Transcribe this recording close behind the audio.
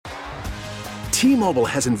T-Mobile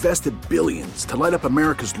has invested billions to light up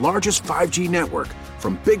America's largest 5G network,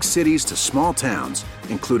 from big cities to small towns,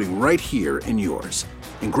 including right here in yours.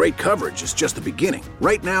 And great coverage is just the beginning.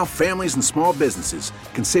 Right now, families and small businesses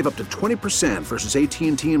can save up to 20% versus AT&T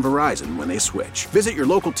and Verizon when they switch. Visit your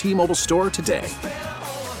local T-Mobile store today.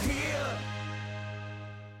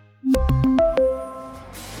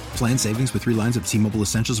 Plan savings with 3 lines of T-Mobile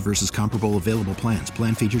Essentials versus comparable available plans.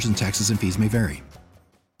 Plan features and taxes and fees may vary.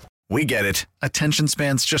 We get it. Attention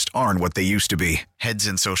spans just aren't what they used to be. Heads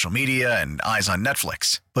in social media and eyes on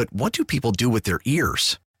Netflix. But what do people do with their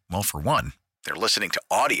ears? Well, for one, they're listening to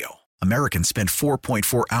audio. Americans spend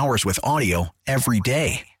 4.4 hours with audio every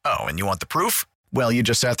day. Oh, and you want the proof? Well, you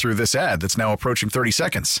just sat through this ad that's now approaching 30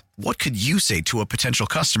 seconds. What could you say to a potential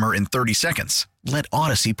customer in 30 seconds? Let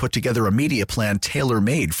Odyssey put together a media plan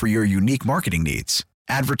tailor-made for your unique marketing needs.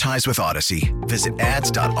 Advertise with Odyssey. Visit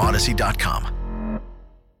ads.odyssey.com.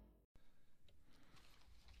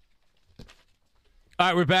 All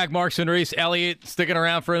right, we're back. Marks and Reese. Elliot sticking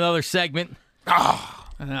around for another segment. I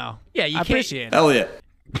know. Yeah, you I appreciate it. Elliot.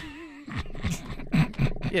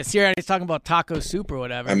 Yeah, Sirianni's talking about taco soup or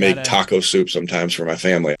whatever. I make taco soup sometimes for my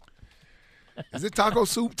family. Is it taco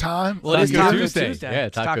soup time? Well, it is Taco Taco Tuesday. Tuesday. Yeah,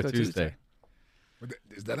 It's Taco Tuesday.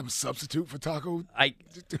 Is that a substitute for taco?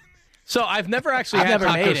 So I've never actually I've had never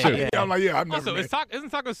taco made it, soup. yeah. I'm like, I've never Also, made isn't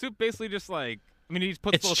taco soup basically just like, I mean, he just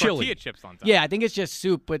puts It's little chili. tortilla chips on top. Yeah, I think it's just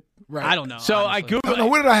soup, but Right. I don't know. So I honestly. Googled. No,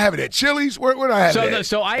 where did I have it at? Chili's? Where did I have it at?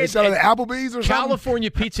 So I They had sell it at Applebee's or something?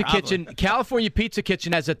 California Pizza Kitchen. California Pizza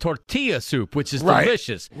Kitchen has a tortilla soup, which is Right,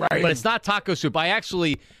 delicious, right. but it's not taco soup.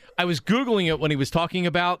 I was Googling it when he was talking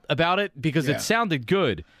about it because Yeah. it sounded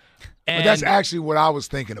good. But And that's actually what I was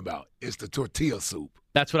thinking about. It's the tortilla soup.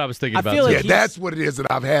 that's what I was thinking I about. feel too. like Yeah, that's what it is that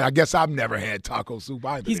I've had. I guess I've never had taco soup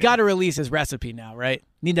either. He's got to release his recipe now, right?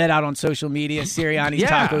 Need that out on social media. Sirianni's Yeah,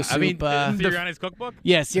 taco soup. I mean, Sirianni's cookbook?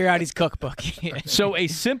 yeah, Sirianni's cookbook. So a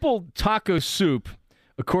simple taco soup,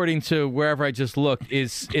 according to wherever I just looked,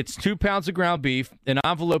 it's 2 pounds of ground beef, an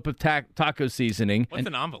envelope of taco seasoning. What's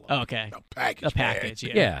an envelope? Okay. A package. A package,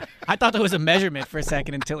 yeah. Yeah, I thought that was a measurement for a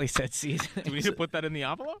second until he said season. Do we need to put that in the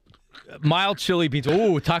envelope? mild chili beans.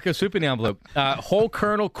 Oh, taco soup in the envelope. Whole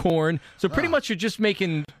kernel corn. So pretty much you're just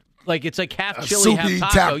making it's like half A chili, soupy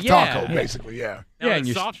half taco. taco, basically, yeah. Now, Yeah, is and it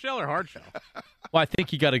you- soft shell or hard shell? Well, I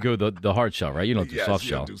think you got to go the hard shell, right? You don't do Yes, soft you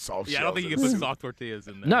shell. do soft Yeah, I don't think you shells. can put soft tortillas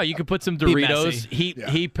in there. No, you could put some Be Doritos. messy.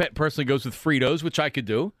 He personally goes with Fritos, which I could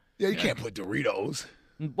do. Yeah, you can't put Doritos.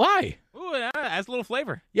 Why? Ooh, that adds a little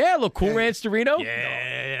flavor. Yeah, a little Cool Ranch Dorito.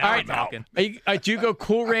 Yeah, All I'm right, talking. Do you go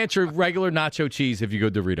Cool Ranch or regular nacho cheese if you go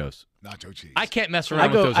Doritos? Nacho cheese. I can't mess I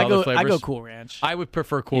around with go, those I other go, flavors. I go Cool Ranch. I would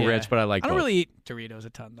prefer Cool Yeah. Ranch, but I like I don't both. really eat Doritos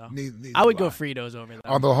a ton though. Neither I would do go Fritos over there.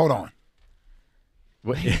 Although, hold on.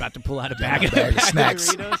 He's about to pull out a A bag of bag of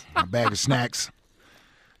snacks. Doritos. A bag of snacks.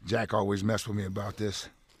 Jack always messed with me about this.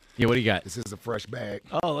 Yeah, what do you got? This is a fresh bag.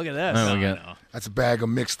 Oh, look at this. Oh, we got. That's a bag of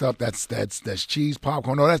mixed up. That's cheese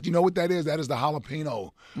popcorn. No, you know what that is? That is the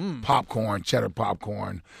jalapeno popcorn, cheddar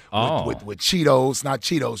popcorn Oh. with Cheetos, not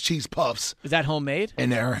Cheetos, cheese puffs Is that homemade? in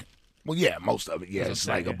there. Well, yeah, most of it. Yeah, it's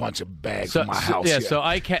like a bunch of bags So, from my so- house. yeah, so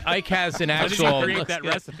Ike has an How did you actual create that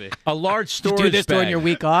recipe? a large You storage do this bag. during your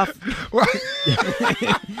week off.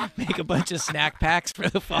 Make a bunch of snack packs for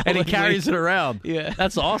the following and he carries week. it around. Yeah.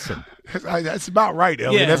 That's awesome. That's about right,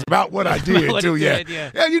 Elliot. Yeah. That's about what I did what too. he Yeah. did,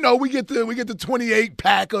 yeah. Yeah, you know, we get the 28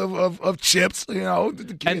 pack of chips. You know,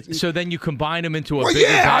 the kids. And so then you combine them into a Well, bigger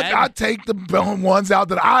yeah, bag. I take the ones out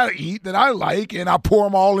that I eat that I like, and I pour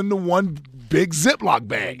them all into one big Ziploc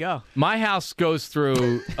There you bag. go. My house goes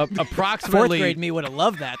through Fourth approximately. grade me would have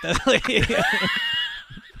loved that.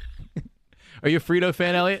 Are you a Frito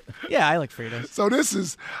fan, Elliot? Yeah, I like Fritos. So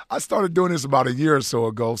I started doing this about a year or so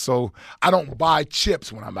ago. So I don't buy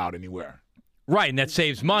chips when I'm out anywhere. Right, and that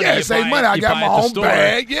saves money. Yeah, You it saves buy money. I you got buy my at the own store.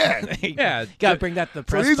 bag. Yeah. Yeah, Got to bring that to the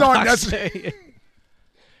press these aren't box.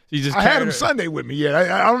 You just I had carry them it- Sunday with me. Yeah,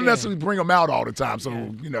 I don't necessarily bring them out all the time. So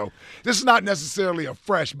you know, this is not necessarily a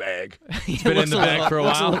fresh bag. It's been in the bag for a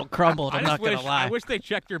Looks a while. little crumbled. I'm I not going to lie. I wish they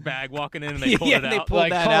checked your bag walking in and they pulled Yeah, it they out. pulled Like,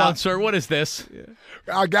 that hold out. on, sir. What is this?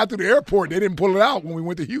 I got to the airport. They didn't pull it out when we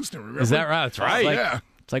went to Houston. Remember? Is that right? That's right. Yeah.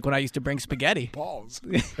 It's like when I used to bring spaghetti. Pause.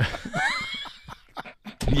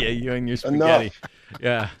 Yeah, you and your spaghetti.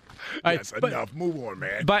 Yeah. All right, That's but- enough. Move on,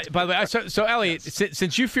 man. By the way, so Elliot,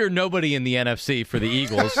 since you fear nobody in the NFC for the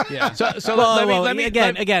Eagles, Yeah. So Well, let me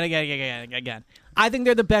again. I think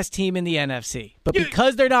they're the best team in the NFC, but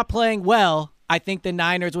because they're not playing well, I think the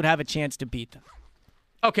Niners would have a chance to beat them.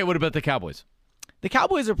 Okay, what about the Cowboys? The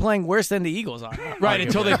Cowboys are playing worse than the Eagles are. Right,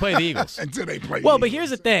 until they play the Eagles. Until they play. Well, the but Eagles. here's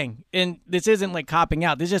the thing, and this isn't like copping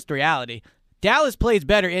out. This is just reality. Dallas plays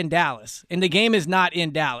better in Dallas, and the game is not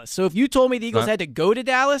in Dallas. So if you told me the Eagles had to go to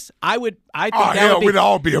Dallas, I think we'd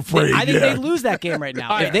all be afraid. I think they'd lose that game right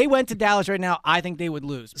now. If they went to Dallas right now, I think they would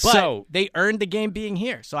lose. But they earned the game being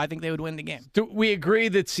here, so I think they would win the game. Do we agree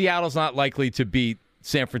that Seattle's not likely to beat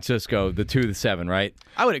San Francisco, the 2-7, right?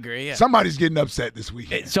 I would agree, yeah. Somebody's getting upset this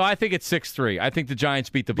weekend. So I think it's 6-3. I think the Giants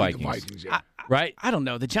beat the Vikings. Right? I don't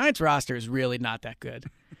know. The Giants roster is really not that good.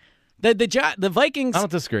 The Vikings. I don't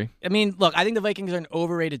disagree. I mean, look, I think the Vikings are an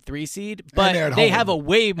overrated 3 seed, but they have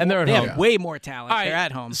way more talent. Right. They're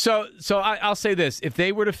at home. So I'll say this: if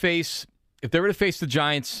they were to face the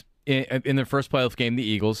Giants in their first playoff game, the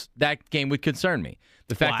Eagles, that game would concern me.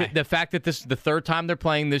 The fact that this is the third time they're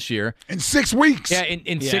playing this year in 6 weeks. Yeah,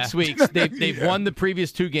 in 6 weeks they've won the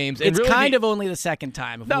previous 2 games. And it's really kind of only the second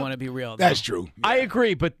time if we want to be real. That's true. Yeah. I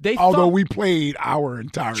agree, but although we played our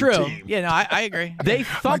entire team. Yeah, no, I agree. They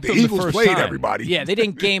thumped the Eagles first played time. everybody. Yeah, they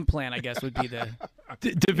didn't game plan. I guess would be the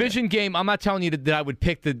division game. I'm not telling you that I would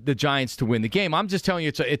pick the Giants to win the game. I'm just telling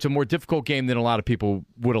you it's a more difficult game than a lot of people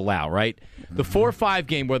would allow. Right, the 4-5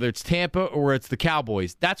 game, whether it's Tampa or it's the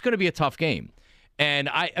Cowboys, that's going to be a tough game. And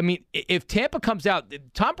I mean, if Tampa comes out,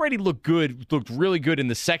 Tom Brady looked really good in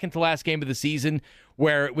the second to last game of the season,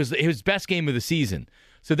 where it was his best game of the season.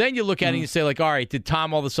 So then you look at it and you say, like, all right, did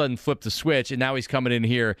Tom all of a sudden flip the switch, and now he's coming in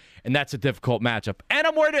here, and that's a difficult matchup. And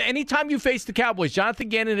I'm worried anytime you face the Cowboys, Jonathan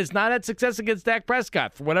Gannon has not had success against Dak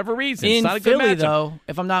Prescott for whatever reason. It's not a good Philly, matchup. though,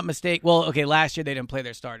 if I'm not mistaken, last year they didn't play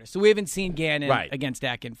their starters, so we haven't seen Gannon against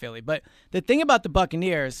Dak in Philly. But the thing about the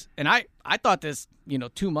Buccaneers, and I thought this,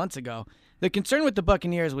 2 months ago. The concern with the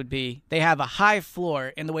Buccaneers would be they have a high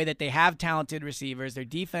floor in the way that they have talented receivers. Their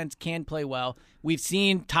defense can play well. We've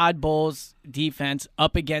seen Todd Bowles' defense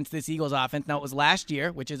up against this Eagles offense. Now, it was last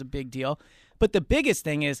year, which is a big deal. But the biggest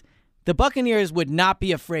thing is the Buccaneers would not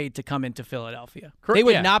be afraid to come into Philadelphia. Correct. They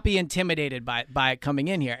would not be intimidated by coming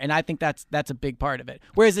in here, and I think that's a big part of it.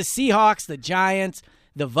 Whereas the Seahawks, the Giants,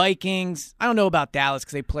 the Vikings, I don't know about Dallas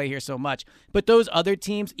because they play here so much, but those other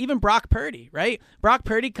teams, even Brock Purdy, right? Brock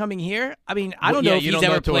Purdy coming here, I mean, I don't know if he's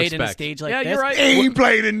ever played in a stage like this. You're right. He ain't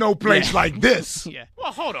played in no place like this. Yeah.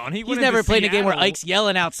 Well, hold on. He's never played in a game where Ike's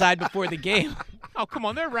yelling outside before the game. Oh, come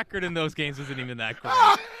on. Their record in those games isn't even that great.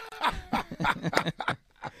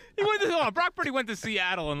 Brock Purdy went to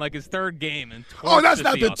Seattle in like his 3rd game. And that's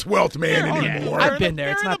not the 12th man anymore. I've been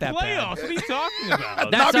there. It's not that bad. What are you talking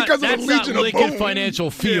about? Not because of the Legion of Lincoln Boom.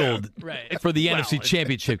 Financial Field for the NFC it's-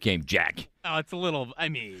 Championship game, Jack. Oh, it's a little. I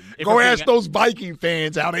mean, Go ask those Viking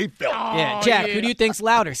fans how they felt. Yeah, Jack, who do you think's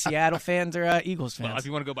louder, Seattle fans or Eagles fans? Well, if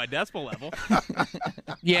you want to go by decibel level,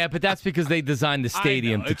 Yeah, but that's because they designed the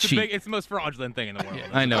stadium to cheat. It's the most fraudulent thing in the world.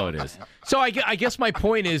 I know it is. So I guess my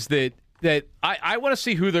point is that I want to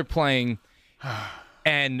see who they're playing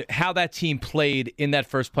and how that team played in that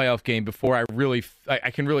first playoff game before I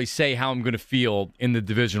can really say how I'm going to feel in the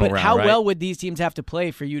divisional round. But how right? well would these teams have to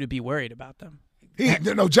play for you to be worried about them?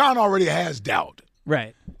 John already has doubt.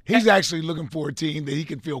 Right. He's actually looking for a team that he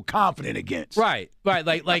can feel confident against. Right.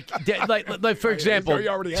 Like for example, he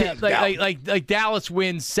already has like Dallas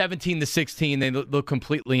wins 17-16, they look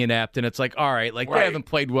completely inept, and it's like, all right, they haven't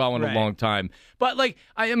played well in a long time. But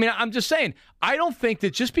I'm just saying, I don't think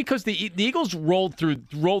that just because the Eagles rolled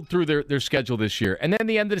through their schedule this year, and then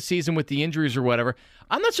the end of the season with the injuries or whatever,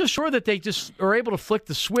 I'm not so sure that they just are able to flick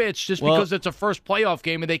the switch just because it's a first playoff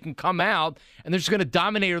game and they can come out and they're just going to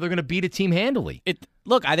dominate or they're going to beat a team handily.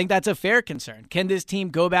 Look, I think that's a fair concern. Can this team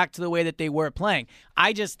go back to the way that they were playing?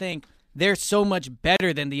 I just think they're so much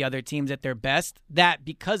better than the other teams at their best that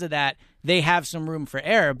because of that, they have some room for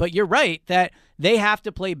error. But you're right that they have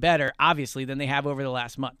to play better, obviously, than they have over the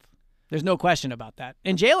last month. There's no question about that.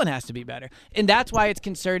 And Jalen has to be better. And that's why it's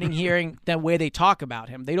concerning hearing the way they talk about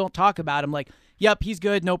him. They don't talk about him like, yep, he's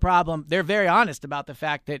good, no problem. They're very honest about the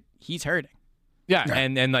fact that he's hurting. Yeah,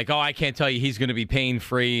 and like, I can't tell you he's going to be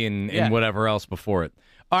pain-free and whatever else before it.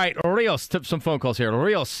 All right, Rios, some phone calls here.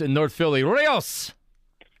 Rios in North Philly. Rios!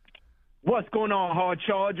 What's going on, Hard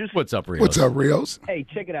Chargers? What's up, Rios? What's up, Rios? Hey,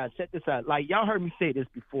 check it out. Check this out. Like, y'all heard me say this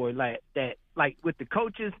before, like with the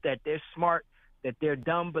coaches, that they're smart, that they're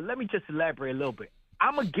dumb. But let me just elaborate a little bit.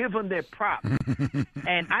 I'm going to give them their props.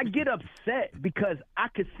 And I get upset because I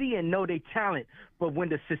could see and know their talent. But when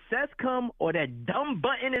the success come or that dumb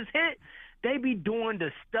button is hit, they be doing the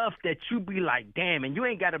stuff that you be like, damn, and you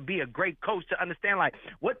ain't got to be a great coach to understand, like,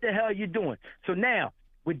 what the hell are you doing? So now,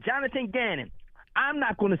 with Jonathan Gannon, I'm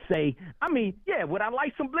not going to say, would I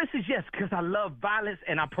like some blisters? Yes, because I love violence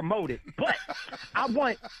and I promote it. But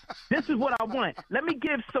this is what I want. Let me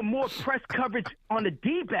give some more press coverage on the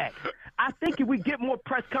D-back. I think if we get more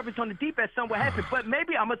press coverage on the D-back, something will happen. But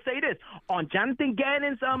maybe I'm going to say this. On Jonathan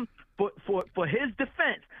Gannon's for his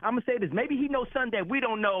defense, I'm gonna say this. Maybe he knows something that we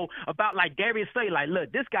don't know about, like Darius Slay. Like,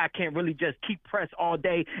 look, this guy can't really just keep press all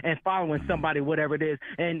day and following somebody, whatever it is.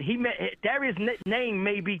 And Darius' name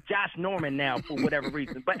may be Josh Norman now for whatever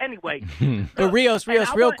reason. But anyway, but Rios,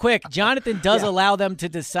 real quick, Jonathan does allow them to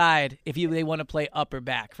decide if they want to play up or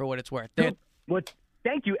back. For what it's worth.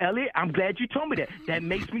 Thank you, Elliot. I'm glad you told me that. That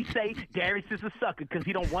makes me say Darius is a sucker because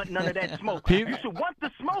he don't want none of that smoke. You should want the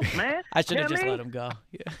smoke, man. I should have just let him go.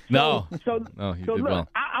 Yeah. No. So he look, did well.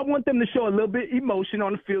 I want them to show a little bit emotion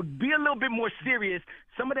on the field, be a little bit more serious.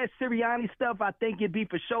 Some of that Sirianni stuff, I think it'd be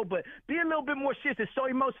for show, but be a little bit more serious and show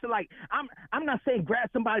emotion. Like, I'm not saying grab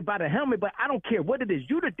somebody by the helmet, but I don't care what it is.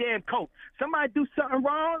 You the damn coach. Somebody do something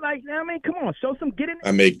wrong, like, I mean, come on, show some get in.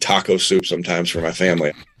 I make taco soup sometimes for my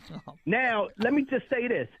family. Now, let me just say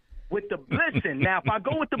this. With the blitzing, now, if I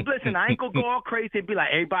go with the blitzing, I ain't going to go all crazy and be like,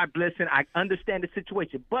 everybody blitzing. I understand the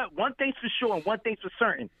situation. But one thing's for sure and one thing's for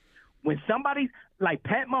certain. When somebody like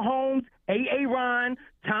Pat Mahomes, A.A. Ron,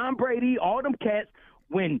 Tom Brady, all them cats,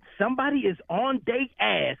 when somebody is on their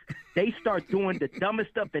ass, they start doing the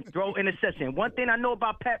dumbest stuff and throw interception. One thing I know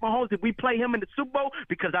about Pat Mahomes, if we play him in the Super Bowl,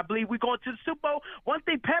 because I believe we're going to the Super Bowl, one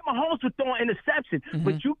thing Pat Mahomes was throwing interception,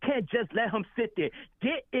 but you can't just let him sit there.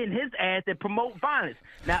 Get in his ass and promote violence.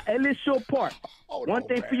 Now, Elliot Shore-Park, one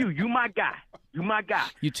thing for you, you my guy. You my guy.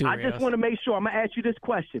 You too, I just want to make sure, I'm going to ask you this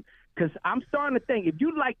question, because I'm starting to think, if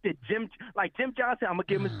you like Jim Johnson, I'm going to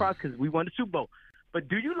give him his props because we won the Super Bowl. But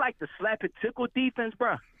do you like the slap and tickle defense,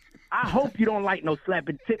 bro? I hope you don't like no slap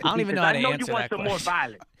and tickle defense. I don't even know how to answer I know you want some more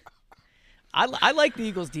violence. I like the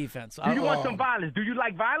Eagles' defense. Do you want some violence? Do you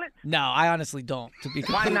like violence? No, I honestly don't. To be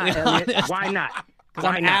Why completely not, honest. Elliot? Why not? Because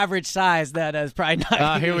I'm an average size. That is probably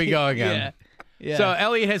not. Here we go again. Yeah. So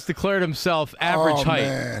Elliot has declared himself average height.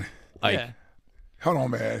 Man. Like, Hold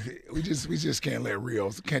on, man. We just can't let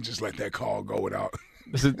Rios. Can't just let that call go without.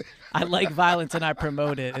 I like violence and I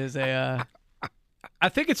promote it. Is a. I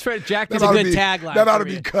think it's fair. Jack did It's a good tagline. That ought to for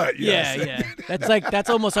you. be cut. Yes. Yeah. That's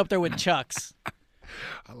almost up there with Chuck's.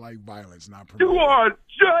 I like violence, not promoting. You are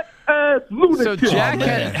just as lunatic.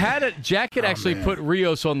 So Jack had actually put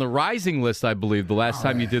Rios on the rising list, I believe, the last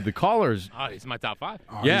time you did the callers. Oh, he's in my top 5.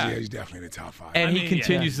 Oh, Yeah. he's definitely in the top 5. And he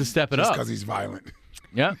continues to step it Just up. because he's violent.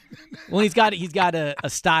 Yeah. Well, he's got a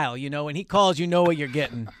style, When he calls, you know what you're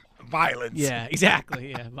getting. Violence. Yeah,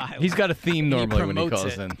 exactly. Yeah, violence. He's got a theme normally when he promotes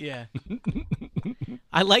calls it. in. Yeah.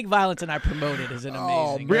 I like violence and I promote it. Is an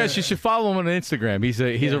amazing. Rios, you should follow him on Instagram. He's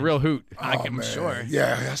a real hoot. I'm sure.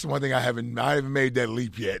 Yeah, that's the one thing I haven't made that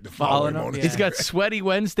leap yet. To follow him on He's got sweaty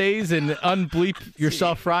Wednesdays and unbleep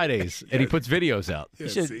yourself Fridays, and he puts videos out. You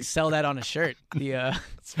should sell that on a shirt. No,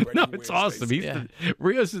 it's awesome.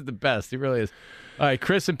 Rios is the best. He really is. All right,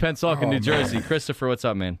 Chris in Pensacola, New Jersey. Christopher, what's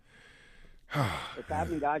up, man? What's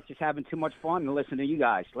happening, guys? Just having too much fun to listen to you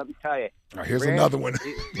guys. Let me tell you. Here's another one.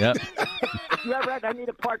 Yep. If you ever I need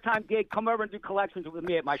a part-time gig, come over and do collections with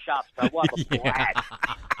me at my shop. So what a blast.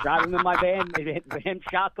 Driving in my van, him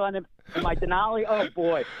shotgun and my Denali. Oh,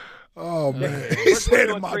 boy. Oh, man. He said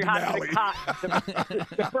in my Three hots in a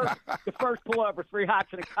Denali. cot. The first pullover, 3 hots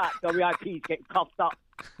in a cot. WIP's getting cuffed up.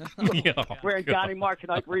 Wearing Johnny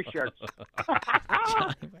Martinite re-shirts.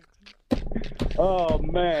 Oh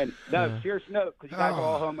man, no, serious note, because you guys are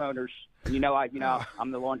all homeowners. I'm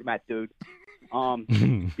the laundromat dude.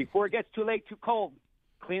 Before it gets too late, too cold,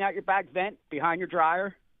 clean out your back vent behind your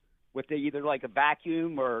dryer with either like a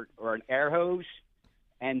vacuum or an air hose,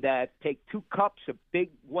 and take 2 cups of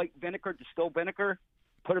big white vinegar, distilled vinegar,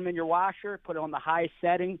 put them in your washer, put it on the highest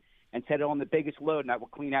setting, and set it on the biggest load, and that will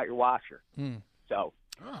clean out your washer. So,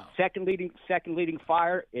 second leading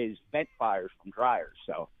fire is vent fires from dryers.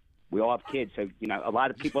 So. We all have kids, so a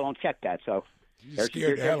lot of people don't check that. So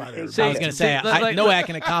scared the hell out of I was going to say, I know I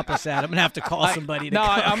can accomplish that. I'm going to have to call somebody.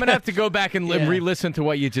 I'm going to have to go back and re-listen to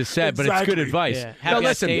what you just said, but it's good advice. Yeah. Happy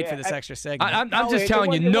I stayed for this extra segment. I'm just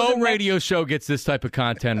telling you, no radio show gets this type of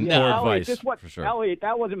content or advice. For sure. Elliot,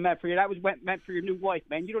 that wasn't meant for you. That was meant for your new wife,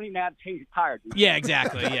 man. You don't even know how to change a tire, dude. Yeah,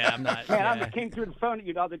 exactly. Yeah, I'm not. Man, I came through the phone at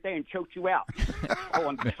you the other day and choked you out.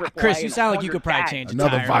 Chris, you sound like you could probably change a tire.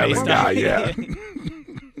 Another violent guy, yeah.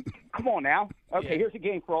 Come on now. Okay, here's a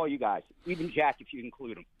game for all you guys, even Jack if you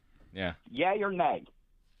include him. Yeah. Yay or nay?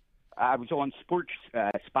 I was on Sports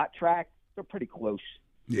Spot Track. They're pretty close.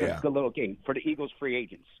 Yeah. It's a little game for the Eagles free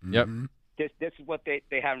agents. Yep. This is what they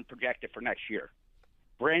haven't projected for next year.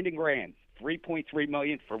 Brandon Graham, $3.3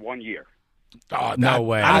 million for 1 year. Oh, no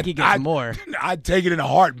way. I think he gets more. I'd take it in a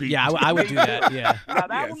heartbeat. Yeah, I would do that. Yeah. Now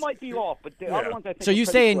that one might be off, but the other ones I think. So are you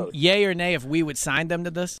pretty saying close. yay or nay if we would sign them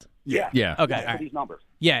to this? Yeah. Yeah. Okay. For these numbers.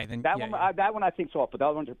 Yeah. Then That one I think's off, but the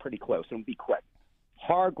other ones are pretty close. It'll be quick.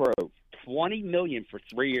 Hargrove, $20 million for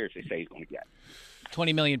 3 years. They say he's going to get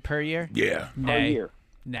 $20 million per year. Yeah. per Nay. year.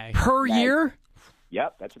 Nay. Per year?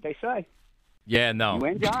 Yep, that's what they say. Yeah, no. You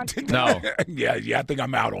in, John? No. yeah, I think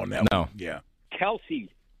I'm out on that No. one. Yeah. Kelsey,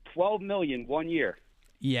 $12 million 1 year.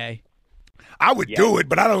 Yay. I would do it,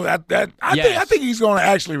 but I don't. I think he's going to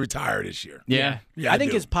actually retire this year. Yeah. Yeah, I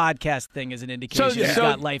think do. his podcast thing is an indication So- he's so-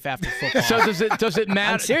 got life after football. So does it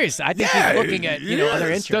matter? I'm serious. I think Yeah, he's looking at other yes.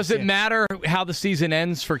 interests. Does it yeah. matter how the season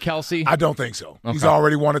ends for Kelsey? I don't think so. He's Okay.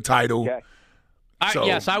 already won a title. Okay. So-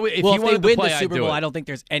 Yes, I would. If Well, he if they wanted win to play, the Super I'd do Bowl, it. I don't think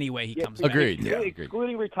there's any way he comes back. Agreed. Yeah.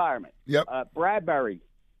 Excluding retirement. Yep. Bradbury,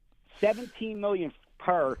 $17 million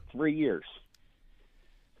per 3 years.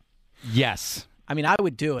 Yes. I mean, I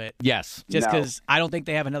would do it Yes. just No. because I don't think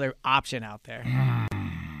they have another option out there.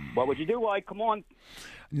 What would you do, Lloyd? Come on.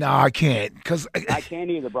 No, I can't. Because I can't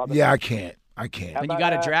either, brother. yeah, I can't. I can't. Then you about, got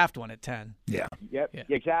to draft one at 10. Yeah. Yep, Yeah.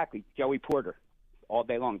 exactly. Joey Porter, all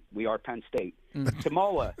day long. We are Penn State.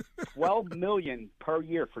 Samoa, $12 million per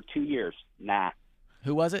year for 2 years. Nah.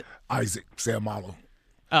 Who was it? Isaac Seumalo.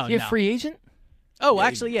 Oh, You no. a free agent? Oh,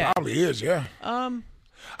 actually, yeah. Probably is. Yeah. Well,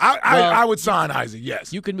 I would sign Isaac.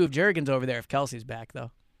 Yes. you could move Juergens over there if Kelsey's back,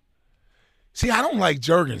 though. See, I don't like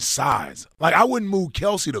Juergens' size. Like, I wouldn't move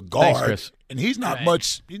Kelsey to guard, Thanks, Chris. and he's not Right.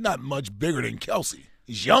 much. He's not much bigger than Kelsey.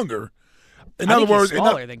 He's younger. In I other think words, he's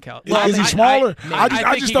smaller than Kelsey. Is he smaller? I just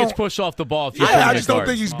think he don't. gets pushed off the ball. If you put Yeah, him I at just don't guard.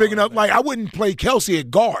 think he's big enough. Like, I wouldn't play Kelsey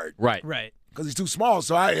at guard Right. Right. because he's too small.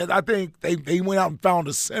 So I think they went out and found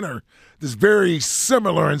a center that's very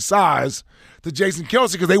similar in size to Jason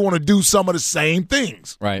Kelsey because they want to do some of the same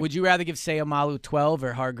things. Right. Would you rather give Seumalo 12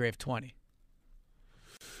 or Hargrave 20?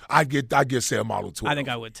 I'd get Seumalo 12. I think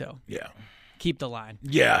I would, too. Yeah. Keep the line.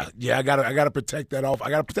 Yeah. I gotta protect that off. I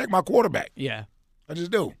gotta protect my quarterback. Yeah. I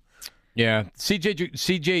just do. Yeah.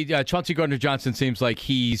 Chauncey Gardner-Johnson seems like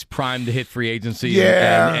he's primed to hit free agency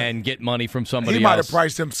Yeah. and get money from somebody He might else. have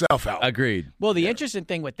priced himself out. Agreed. Well, the interesting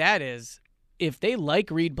thing with that is if they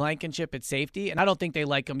like Reed Blankenship at safety, and I don't think they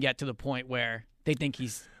like him yet to the point where they think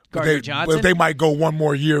he's Gardner Johnson. But they might go one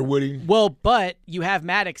more year with him. Well, but you have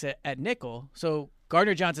Maddox at nickel, so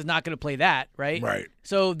Gardner Johnson's not going to play that, right? Right.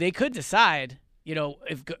 So they could decide,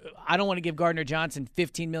 if I don't want to give Gardner Johnson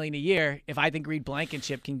 $15 million a year, if I think Reed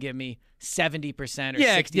Blankenship can give me 70% or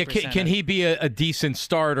 60%. Can he be a decent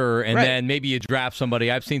starter and Right. then maybe you draft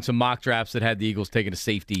somebody? I've seen some mock drafts that had the Eagles taking a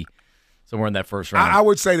safety somewhere in that first round. I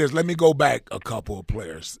would say this. Let me go back a couple of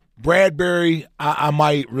players. Bradbury, I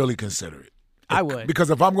might really consider it. I would. Because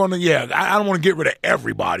if I'm going to, I don't want to get rid of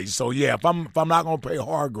everybody. So, if I'm not going to pay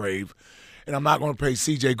Hargrave and I'm not going to pay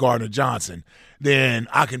C.J. Gardner-Johnson, then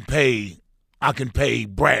I can pay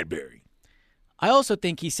Bradbury. I also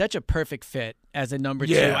think he's such a perfect fit as a number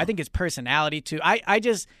two. Yeah. I think his personality, too. I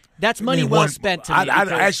just – that's money well spent to me. I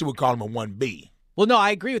because- actually would call him a 1B. Well, no,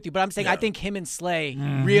 I agree with you, but I'm saying I think him and Slay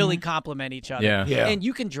really complement each other. Yeah. And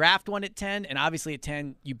you can draft one at 10, and obviously at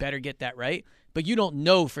 10, you better get that right. But you don't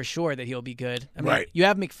know for sure that he'll be good. I mean, Right. you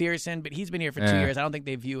have McPherson, but he's been here for 2 Yeah. years. I don't think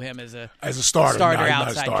they view him as a starter. No, he's not a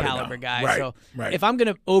outside starter, caliber no. guy. Right, So right. if I'm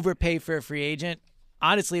going to overpay for a free agent,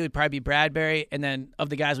 honestly, it would probably be Bradbury, and then of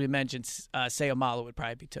the guys we mentioned, Seumalo would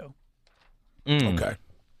probably be 2. Okay.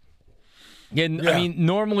 Yeah, I mean,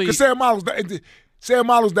 normally Because that's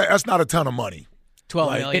not a ton of money.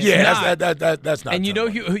 $12 million. Yeah, that's not. and you a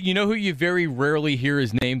ton know of money. who you very rarely hear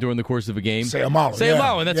his name during the course of a game?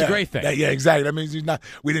 Seumalo, and that's a great thing. Yeah, exactly. That means he's not.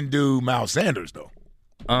 We didn't do Miles Sanders though.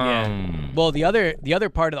 Well, the other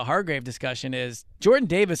part of the Hargrave discussion is Jordan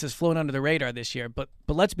Davis has flown under the radar this year, but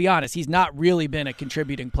let's be honest, he's not really been a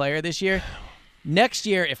contributing player this year. Next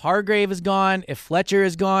year, if Hargrave is gone, if Fletcher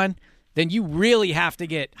is gone, then you really have to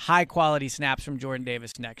get high quality snaps from Jordan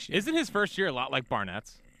Davis next year. Isn't his first year a lot like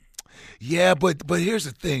Barnett's? Yeah, but here's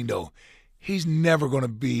the thing though. He's never going to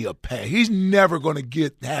be a pass. He's never going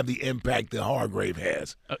to have the impact that Hargrave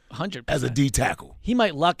has 100%. as a D tackle. He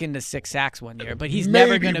might luck into 6 sacks one year, but he's Maybe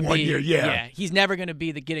never going to one be. year, yeah. He's never going to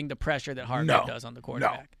be getting the pressure that Hargrave does on the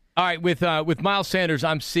quarterback. All right, with Miles Sanders,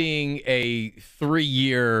 I'm seeing a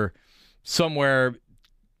 3-year, somewhere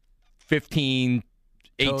 $15,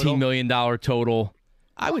 $18 million total.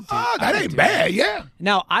 I would do That ain't bad. Yeah.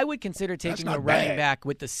 Now, I would consider taking a not running bad. back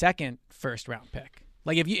with the second first-round pick.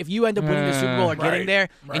 Like, if you end up winning the Super Bowl or getting Right, there,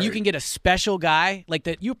 and you right. can get a special guy,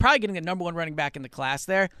 like you're probably getting the number one running back in the class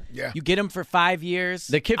there. Yeah. You get him for 5 years.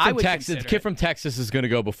 The kid I from would Texas, consider it. is going to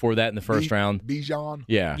go before that in the first round. Bijan.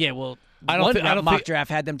 Yeah. Yeah, well, I don't one thi- I don't mock think- draft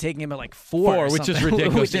had them taking him at like 4 or which is something,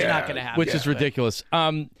 ridiculous. which is not going to happen. Which is ridiculous.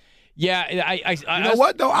 Yeah, I You know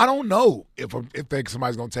what though? I don't know if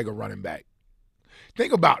somebody's going to take a running back.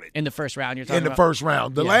 Think about it. In the first round, you're talking In the about? first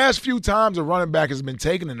round. The last few times a running back has been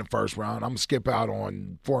taken in the first round, I'm going to skip out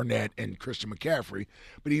on Fournette and Christian McCaffrey.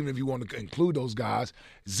 But even if you want to include those guys,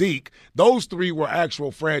 Zeke, those three were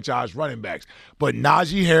actual franchise running backs. But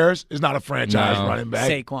Najee Harris is not a franchise running back.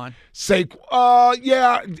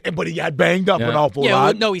 Yeah, but he got banged up an awful lot.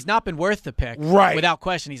 Well, no, he's not been worth the pick. Right. Without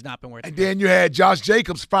question, he's not been worth the And pick. then you had Josh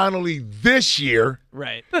Jacobs finally this year.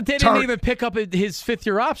 Right. But they didn't even pick up his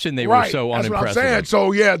fifth-year option. They were so That's unimpressive. what I'm saying.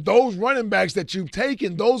 So, yeah, those running backs that you've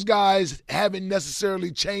taken, those guys haven't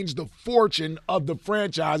necessarily changed the fortune of the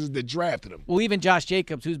franchises that drafted them. Well, even Josh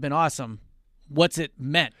Jacobs, who's been awesome, what's it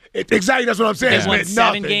meant? Exactly, that's what I'm saying. They It's won meant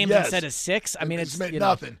 7 nothing. games Yes. instead of 6. I mean, it's meant you know,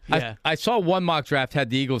 nothing. Yeah. I saw one mock draft had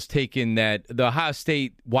the Eagles taking the Ohio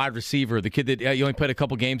State wide receiver, the kid that he only played a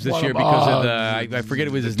couple games this year because of I forget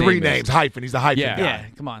it was his name. 3 names, hyphen. He's the hyphen guy. Yeah,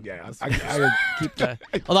 come on. Yeah, Keep the.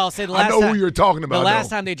 Although I'll say the last I know time, who you're talking about. The last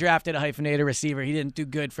though. time they drafted a hyphenated receiver, he didn't do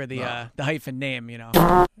good for the hyphen name. You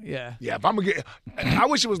know. Yeah. Yeah, if I'm gonna get, I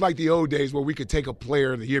wish it was like the old days where we could take a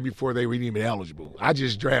player the year before they were even eligible. I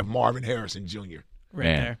just draft Marvin Harrison Jr. Right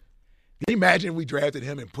there. Can you imagine if we drafted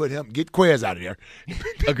him and put him, get Quez out of there?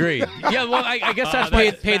 Agreed. Yeah, well, I guess that's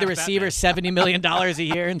pay the receiver $70 million a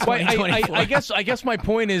year in Well, 2024. I guess my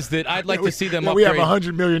point is that I'd like to see them We upgrade. have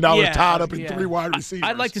 $100 million tied up in 3 wide receivers.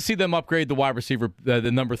 I'd like to see them upgrade the wide receiver,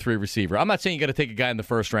 the number 3 receiver. I'm not saying you got to take a guy in the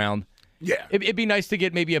first round. Yeah. It'd be nice to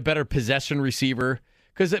get maybe a better possession receiver.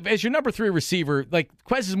 Because as your number 3 receiver, like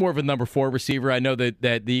Quez is more of a number 4 receiver. I know that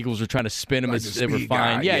the Eagles are trying to spin him Like as the they were speed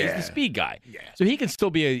fine. guy, Yeah, yeah. he's the speed guy. Yeah. So he can still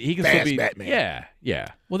be Fast Batman. Yeah.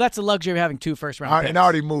 Well, that's the luxury of having 2 first-round picks. And I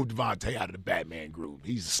already moved Devontae out of the Batman group.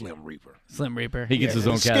 He's a Slim Reaper. Slim Reaper. He gets his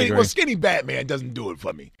own Skinny, category. well, Skinny Batman doesn't do it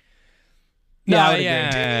for me. Yeah, I would agree.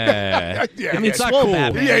 Yeah, I mean, yeah. Swole cool.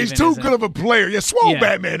 Batman Yeah, he's even too isn't- good of a player. Yeah, Swole Yeah.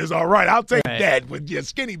 Batman is all right. I'll take Right. that. But yeah,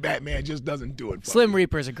 Skinny Batman just doesn't do it for Slim me.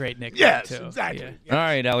 Reaper is a great nickname, Yes, too. exactly. Yeah. Yeah. All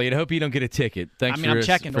right, Elliot. I hope you don't get a ticket. Thanks I mean, I'm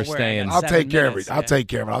checking. for Don't worry. staying. I I'll got take 7 care of minutes. it. I'll take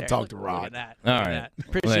care of it. I'll There, talk to look Rod. at that. All Look at right. that. There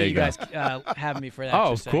Appreciate you you go. guys having me for that.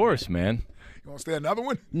 Oh, extra of course, segment. man. You want to stay another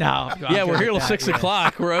one? No. I'm Yeah, good we're here with till that, 6 yeah.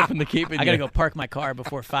 o'clock. We're open to keep it. I got to go park my car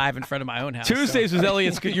before 5 in front of my own house. Tuesdays with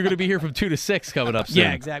Elliot. You're going to be here from 2 to 6 coming up soon.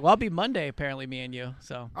 Yeah, exactly. Well, I'll be Monday, apparently, me and you.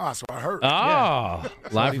 So. Oh, so I heard. Oh,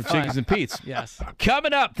 live be from fun. Chickens and Pete's. Yes.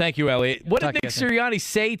 Coming up, thank you, Elliot. What Talk did to Nick you guys Sirianni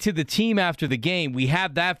say to the team after the game? We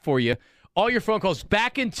have that for you. All your phone calls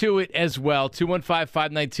back into it as well.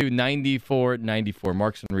 215-592-9494.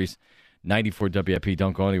 Marks and Reese, 94 WIP.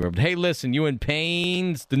 Don't go anywhere. But hey, listen, you in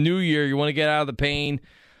pain? It's the new year. You want to get out of the pain.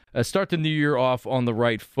 Start the new year off on the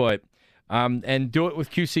right foot. And do it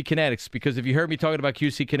with QC Kinetics, because if you heard me talking about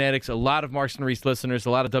QC Kinetics, a lot of Marks and Reese listeners, a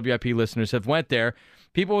lot of WIP listeners have went there.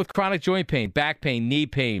 People with chronic joint pain, back pain, knee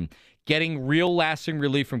pain, getting real lasting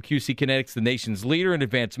relief from QC Kinetics, the nation's leader in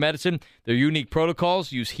advanced medicine. Their unique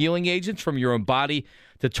protocols use healing agents from your own body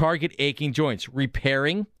to target aching joints,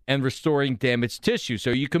 repairing and restoring damaged tissue so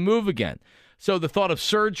you can move again. So the thought of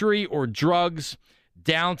surgery or drugs,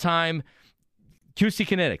 downtime, QC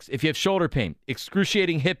Kinetics. If you have shoulder pain,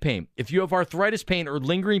 excruciating hip pain, if you have arthritis pain or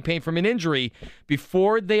lingering pain from an injury,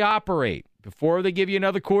 before they operate, before they give you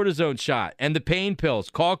another cortisone shot and the pain pills,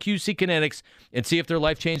 call QC Kinetics and see if their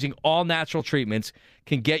life-changing all-natural treatments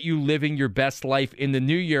can get you living your best life in the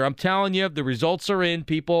new year. I'm telling you, the results are in.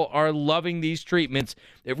 People are loving these treatments.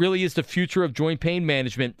 It really is the future of joint pain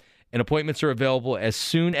management, and appointments are available as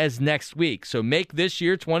soon as next week. So make this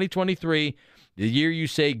year, 2023, the year you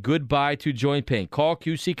say goodbye to joint pain. Call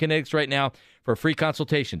QC Kinetics right now for a free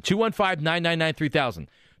consultation. 215-999-3000.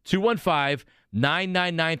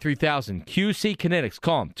 215-999-3000. QC Kinetics.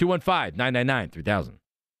 Call them. 215-999-3000.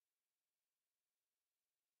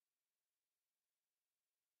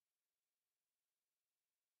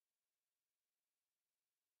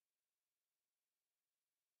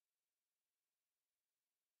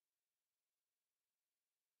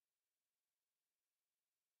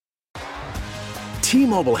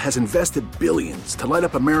 T-Mobile has invested billions to light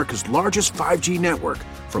up America's largest 5G network,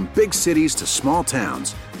 from big cities to small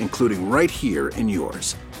towns, including right here in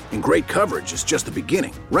yours. And great coverage is just the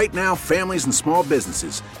beginning. Right now, families and small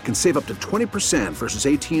businesses can save up to 20% versus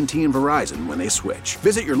AT&T and Verizon when they switch.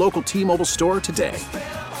 Visit your local T-Mobile store today.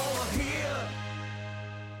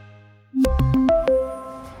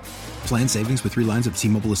 Plan savings with 3 lines of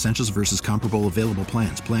T-Mobile Essentials versus comparable available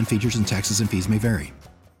plans. Plan features and taxes and fees may vary.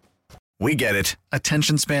 We get it.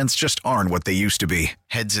 Attention spans just aren't what they used to be.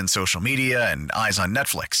 Heads in social media and eyes on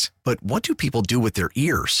Netflix. But what do people do with their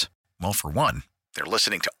ears? Well, for one, they're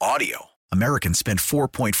listening to audio. Americans spend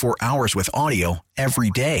 4.4 hours with audio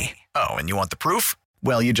every day. Oh, and you want the proof?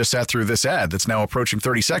 Well, you just sat through this ad that's now approaching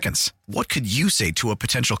 30 seconds. What could you say to a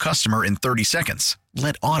potential customer in 30 seconds?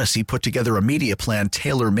 Let Odyssey put together a media plan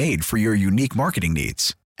tailor-made for your unique marketing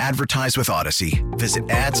needs. Advertise with Odyssey. Visit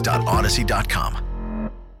ads.odyssey.com.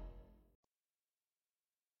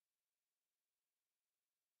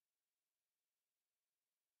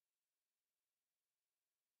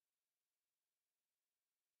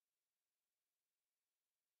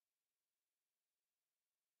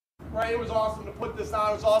 Right, it was awesome to put this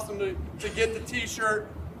on. It was awesome to get the T-shirt,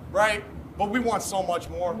 right? But we want so much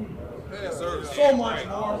more. Yes, sir. So much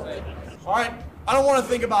more. All right, I don't want to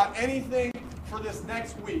think about anything for this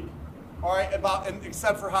next week. All right,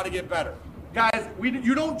 except for how to get better, guys.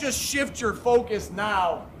 You don't just shift your focus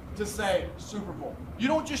now to say Super Bowl. You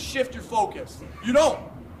don't just shift your focus. You don't.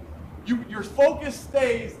 Your focus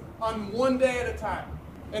stays on one day at a time.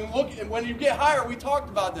 And look, and when you get higher, we talked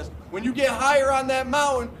about this. When you get higher on that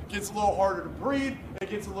mountain, it gets a little harder to breathe. It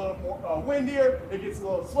gets a little more windier. It gets a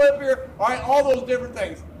little slippier. All right, all those different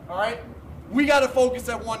things. All right, we got to focus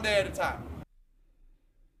at one day at a time.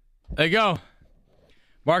 There you go.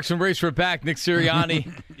 Marks and Race, we're back. Nick Sirianni.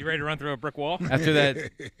 You ready to run through a brick wall? After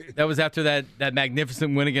that was after that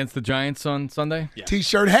magnificent win against the Giants on Sunday. Yeah.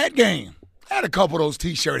 T-shirt hat game. I had a couple of those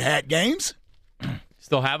T-shirt hat games.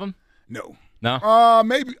 Still have them? No. No?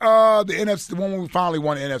 Maybe the NFC, the one when we finally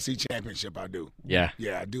won the NFC Championship. I do. Yeah.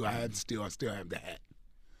 Yeah, I do. I still have the hat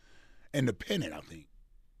and the pennant. I think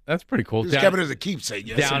that's pretty cool. Just kept it as a keepsake.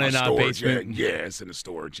 Yeah, down in basement. Yeah, it's in the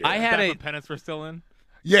storage. Yeah. I had pennants were still in.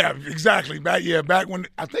 Yeah, exactly. Back when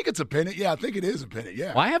I think it's a pennant. Yeah, I think it is a pennant.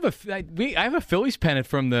 Yeah. Well, I have a Phillies pennant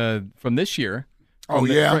from this year.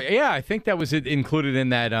 Yeah, I think that was included in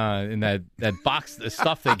that box, the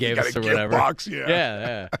stuff they gave us or whatever. Box,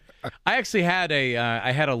 yeah. I actually had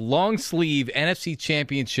a long sleeve NFC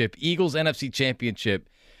Championship, Eagles NFC Championship,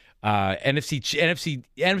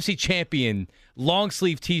 NFC champion long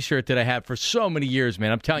sleeve T-shirt that I had for so many years,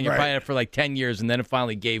 man. I'm telling you, I probably had it for like 10 years, and then it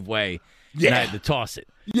finally gave way, and I had to toss it.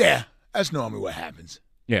 Yeah, that's normally what happens.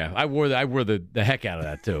 Yeah, I wore the heck out of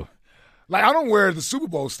that too. Like I don't wear the Super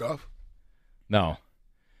Bowl stuff. No.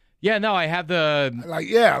 Yeah, no, I have the like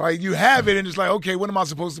you have it and it's like, okay, when am I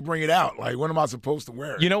supposed to bring it out? Like when am I supposed to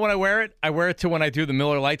wear it? You know when I wear it? I wear it to when I do the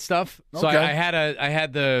Miller Lite stuff. So okay. I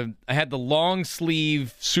had the long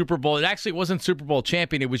sleeve Super Bowl. It actually wasn't Super Bowl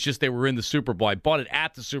champion, it was just they were in the Super Bowl. I bought it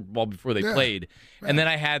at the Super Bowl before they played. Right. And then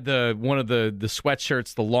I had one of the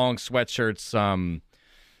sweatshirts, the long sweatshirts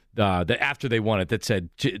after they won it that said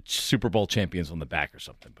Super Bowl champions on the back or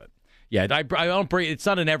something. But yeah, I don't bring it's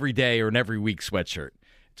not an everyday or an every week sweatshirt.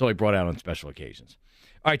 It's only brought out on special occasions.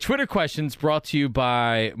 All right, Twitter questions brought to you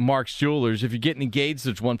by Mark's Jewelers. If you're getting engaged,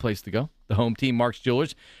 there's one place to go, the home team, Mark's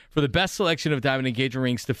Jewelers. For the best selection of diamond engagement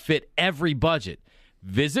rings to fit every budget,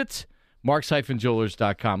 visit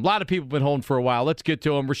marks-jewelers.com. A lot of people have been holding for a while. Let's get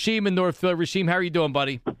to them. Rasheem in North Philly. Rasheem, how are you doing,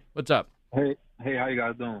 buddy? What's up? Hey, how you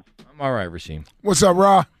guys doing? I'm all right, Rasheem. What's up,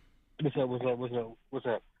 Ra? What's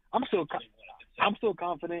up? I'm still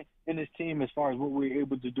confident in this team as far as what we're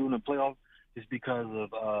able to do in the playoffs. Just because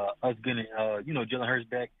of us getting, Jalen Hurts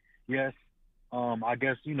back. Yes, I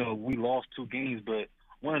guess, we lost 2 games, but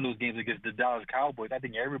one of those games against the Dallas Cowboys, I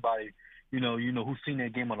think everybody, who's seen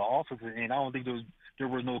that game on the offensive end, I don't think there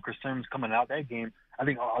were no concerns coming out that game. I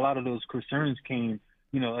think a lot of those concerns came,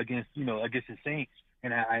 against the Saints,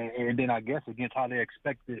 and then I guess against how they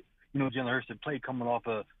expected, Jalen Hurts to play coming off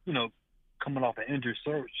an injured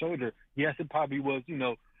shoulder. Yes, it probably was,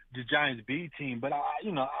 the Giants B team, but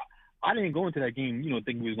I didn't go into that game,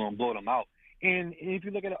 thinking we was going to blow them out. And if you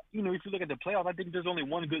look at the playoffs, I think there's only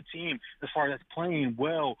one good team as far as that's playing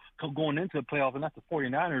well going into the playoffs, and that's the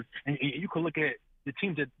 49ers. And you can look at the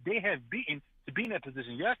teams that they have beaten to be in that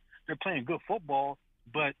position. Yes, they're playing good football,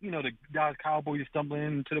 but the Dallas Cowboys are stumbling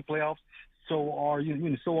into the playoffs. So are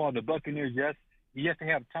the Buccaneers. Yes, they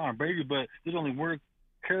have Tom Brady, but there's only one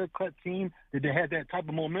clear-cut team that has that type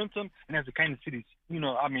of momentum, and that's the Kansas City.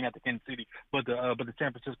 Not the Kansas City, but the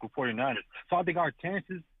San Francisco 49ers. So I think our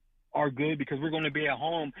chances are good because we're going to be at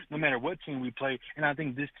home no matter what team we play, and I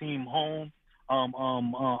think this team home,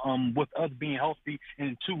 with us being healthy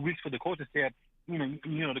in 2 weeks for the coaching staff,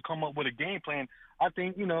 to come up with a game plan. I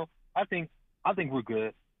think we're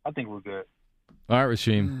good. I think we're good. All right,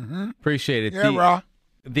 Rasheem. Mm-hmm. Appreciate it. Yeah, Ra.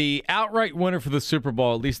 The outright winner for the Super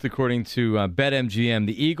Bowl, at least according to BetMGM,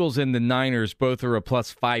 the Eagles and the Niners both are a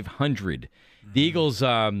plus 500. The Eagles,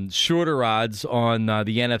 shorter odds on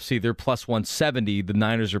the NFC, they're plus 170. The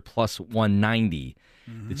Niners are plus 190.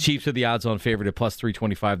 Mm-hmm. The Chiefs are the odds-on favorite at plus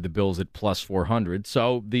 325. The Bills at plus 400.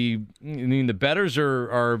 So the bettors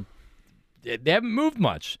are they haven't moved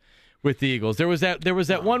much. with the Eagles. There was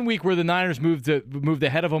that 1 week where the Niners moved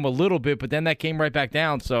ahead of them a little bit, but then that came right back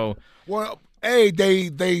down. So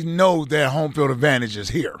they know their home field advantage is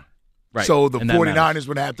here. Right. So the And that 49ers matters.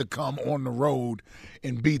 would have to come on the road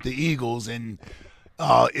and beat the Eagles. And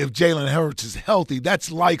if Jalen Hurts is healthy,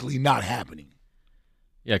 that's likely not happening.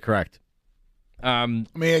 Yeah, correct. I mean,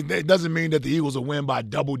 it doesn't mean that the Eagles will win by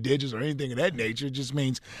double digits or anything of that nature. It just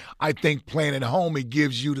means I think playing at home, it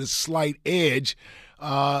gives you the slight edge.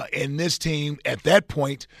 And this team at that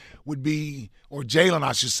point would be, or Jalen,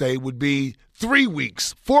 I should say, would be 4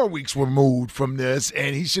 weeks removed from this,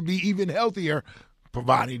 and he should be even healthier,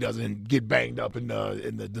 provided he doesn't get banged up in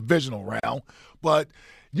the divisional round. But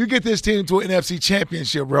you get this team to an NFC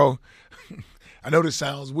championship, bro. I know this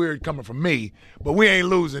sounds weird coming from me, but we ain't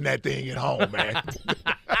losing that thing at home, man.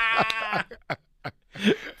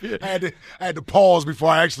 I had to pause before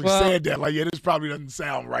I actually said that. Like, yeah, this probably doesn't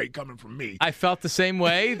sound right coming from me. I felt the same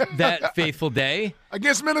way that fateful day.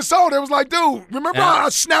 Against Minnesota, it was like, dude, remember how I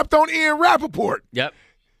snapped on Ian Rappaport? Yep.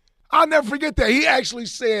 I'll never forget that. He actually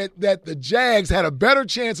said that the Jags had a better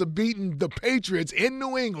chance of beating the Patriots in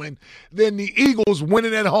New England than the Eagles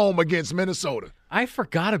winning at home against Minnesota. I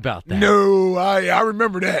forgot about that. No, I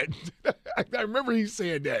remember that. I remember he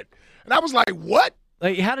said that. And I was like, what?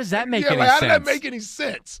 Like, how does that make any how sense? did that make any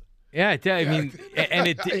sense? Yeah, I mean, and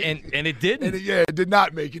it didn't. It did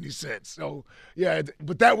not make any sense. So, yeah,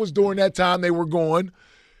 but that was during that time they were going.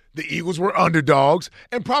 The Eagles were underdogs,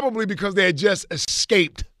 and probably because they had just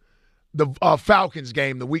escaped the Falcons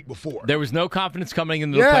game the week before. There was no confidence coming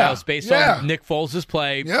into the playoffs based on Nick Foles'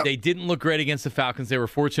 play. Yep. They didn't look great against the Falcons. They were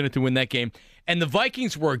fortunate to win that game. And the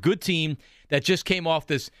Vikings were a good team that just came off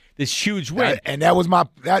this huge win. And that was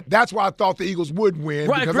that's why I thought the Eagles would win,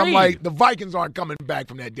 Right, because agreed. I'm like, the Vikings aren't coming back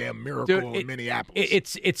from that damn miracle in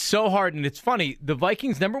Minneapolis. It's so hard, and it's funny. The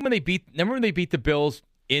Vikings, remember when they beat the Bills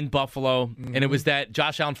in Buffalo, and it was that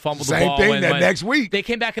Josh Allen fumbled the ball. Same thing that next week. They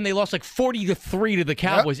came back and they lost like 40-3 to the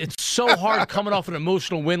Cowboys. Yep. It's so hard coming off an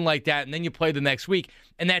emotional win like that, and then you play the next week.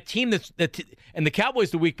 And that team and the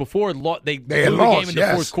Cowboys the week before, they blew the lost, game in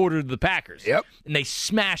the fourth quarter to the Packers. Yep. And they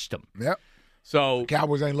smashed them. Yep. So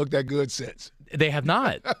Cowboys ain't looked that good since. They have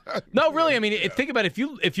not. No, really. I mean, think about it.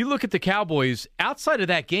 If you look at the Cowboys outside of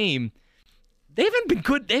that game, they haven't been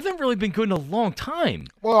good. They haven't really been good in a long time.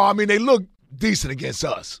 Well, I mean, they look decent against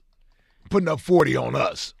us, putting up 40 on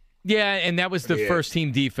us. Yeah, and that was the first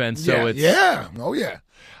team defense. So Oh yeah.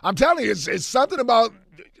 I'm telling you, it's something about,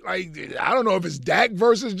 like, I don't know if it's Dak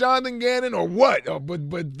versus Jonathan Gannon or what,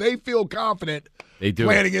 but they feel confident. They do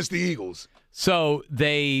playing against the Eagles. So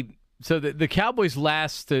the Cowboys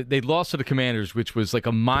lost to the Commanders, which was like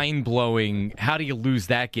a mind-blowing, how do you lose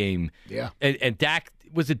that game? Yeah. And Dak,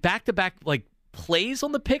 was it back-to-back like plays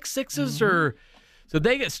on the pick sixes or so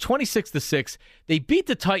it's 26-6. They beat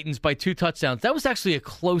the Titans by 2 touchdowns. That was actually a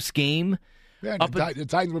close game. Yeah, the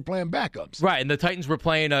Titans were playing backups. Right, and the Titans were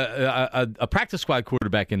playing a practice squad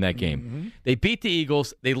quarterback in that game. Mm-hmm. They beat the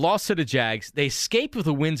Eagles. They lost to the Jags. They escaped with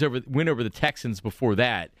a win over the Texans before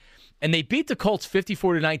that. And they beat the Colts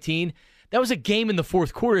 54-19. That was a game in the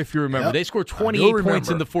fourth quarter, if you remember. Yep. They scored 28 points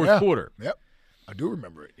in the fourth quarter. Yep, I do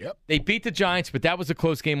remember it. Yep. They beat the Giants, but that was a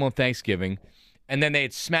close game on Thanksgiving. And then they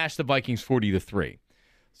had smashed the Vikings 40-3.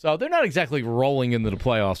 So they're not exactly rolling into the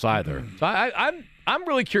playoffs either. So I'm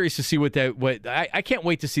really curious to see I can't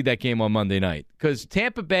wait to see that game on Monday night, because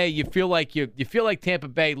Tampa Bay, you feel like Tampa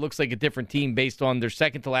Bay looks like a different team based on their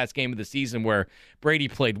second to last game of the season where Brady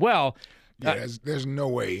played well. Yeah, there's no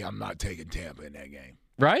way I'm not taking Tampa in that game.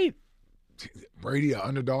 Right? Brady, an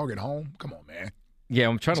underdog at home? Come on, man. Yeah,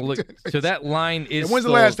 I'm trying to look. So that line is. And when's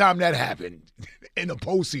the last time that happened in a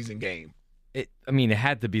postseason game? It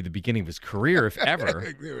had to be the beginning of his career, if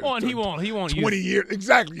ever. Well, and he won't 20 years.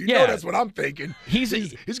 Exactly. You know that's what I'm thinking.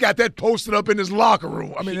 He's got that posted up in his locker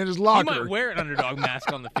room. I mean, in his locker. He might wear an underdog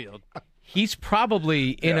mask on the field. He's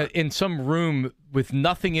probably in some room with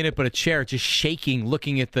nothing in it but a chair, just shaking,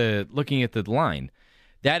 looking at the line.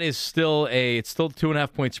 That is still it's still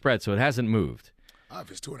 2.5 point spread, so it hasn't moved.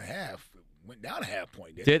 If it's 2.5, it went down a half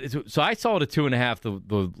point. So I saw it at 2.5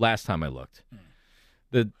 the last time I looked.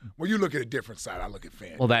 Well, you look at a different side. I look at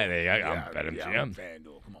FanDuel. Well, I'm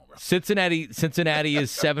FanDuel. Come on, bro. Cincinnati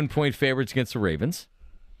is 7-point favorites against the Ravens.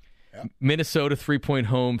 Yep. Minnesota 3-point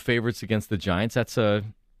home favorites against the Giants. It's not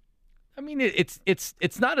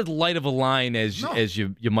as light of a line as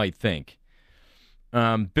you might think.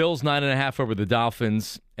 Bills 9.5 over the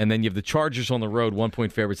Dolphins, and then you have the Chargers on the road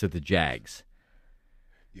 1-point favorites at the Jags.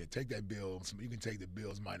 Yeah, take that Bills. You can take the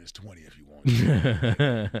Bills minus 20 if you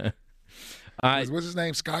want. What's his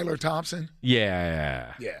name? Skylar Thompson?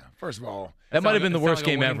 Yeah. Yeah. First of all, That might have been the worst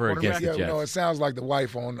game ever winning against the Yeah, Jets. no, it sounds like the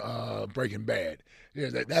wife on Breaking Bad. Yeah,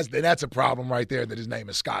 that's a problem right there that his name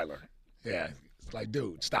is Skyler. Yeah, it's like,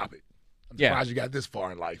 dude, stop it. I'm surprised you got this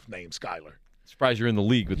far in life named Skyler. Surprised you're in the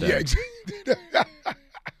league with that. Yeah,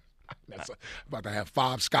 that's about to have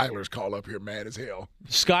 5 Skylers call up here mad as hell.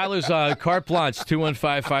 Skyler's carte blanche,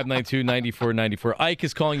 215-592-9494. Ike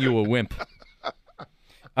is calling you a wimp.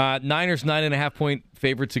 Niners 9.5-point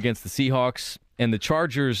favorites against the Seahawks, and the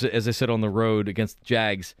Chargers, as I said, on the road against the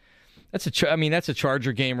Jags. That's a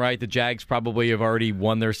Charger game, right? The Jags probably have already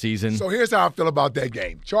won their season. So here's how I feel about that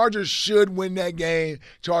game. Chargers should win that game.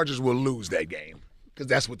 Chargers will lose that game because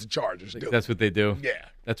that's what the Chargers do. That's what they do? Yeah.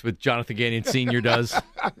 That's what Jonathan Gannon Sr. does?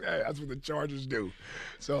 Yeah, that's what the Chargers do.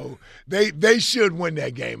 So they should win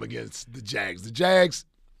that game against the Jags. The Jags,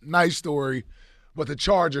 nice story, but the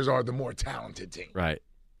Chargers are the more talented team. Right.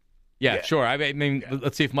 Yeah, sure. I mean,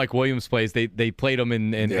 let's see if Mike Williams plays. They played him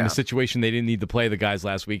in a situation they didn't need to play the guys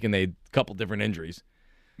last week, and they had a couple different injuries.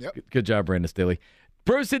 Yep. Good job, Brandon Staley.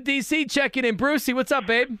 Bruce in D.C. checking in. Brucey, what's up,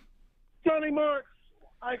 babe? Johnny Marks,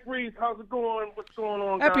 Ike Reeves, how's it going? What's going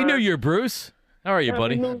on, Happy guys? New Year, Bruce. How are you,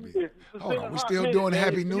 buddy? Hold on, we're still doing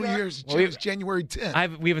Happy New Year's. It's January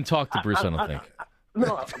 10th. We haven't talked to Bruce, I don't think.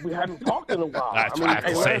 No, we haven't talked in a while. That's why I have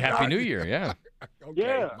to say Happy New Year, yeah.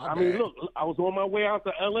 Yeah, I mean, look, I was on my way out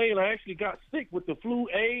to L.A. and I actually got sick with the flu.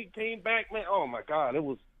 Came back, man. Oh my God, it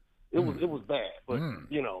was bad. But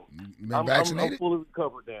you know, I'm fully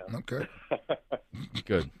recovered now. Okay,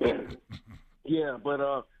 good. Yeah, but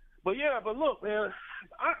look, man,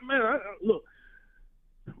 look,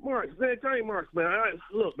 Marks, man, Johnny Marks, man.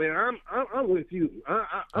 I'm with you.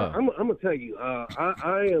 I'm gonna tell you,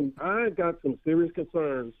 I got some serious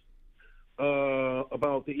concerns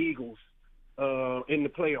about the Eagles. In the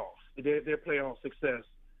playoffs, their playoff success.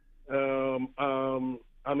 I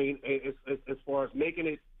mean, as far as making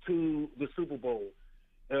it to the Super Bowl,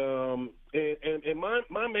 and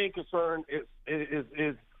my main concern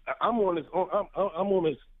is I'm on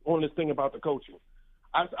this thing about the coaching.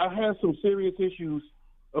 I have some serious issues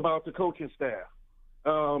about the coaching staff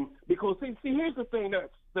because see, here's the thing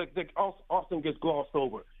that often gets glossed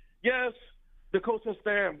over. Yes, the coaching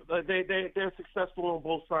staff they're successful on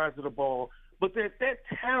both sides of the ball. But that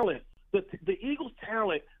talent, the Eagles'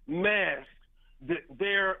 talent masked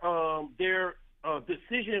their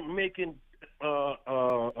decision-making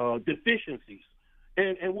deficiencies.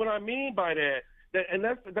 And what I mean by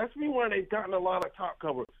that's me why they've gotten a lot of top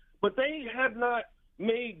cover. But they have not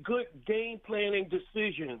made good game planning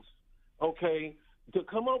decisions, okay, to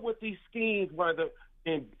come up with these schemes whether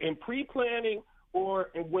in pre-planning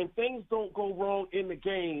or when things don't go wrong in the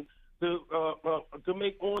game, to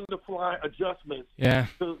make on-the-fly adjustments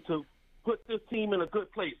to put this team in a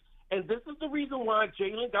good place. And this is the reason why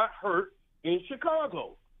Jalen got hurt in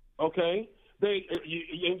Chicago, okay?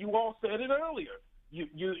 And you all said it earlier.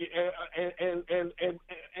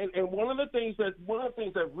 And one of the things that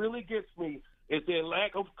really gets me is their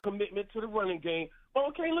lack of commitment to the running game.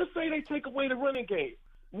 Okay, let's say they take away the running game.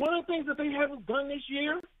 One of the things that they haven't done this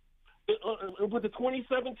year with the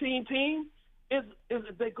 2017 team is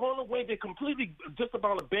they've gone away. They completely just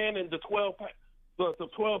about abandoned the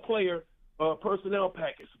 12-player personnel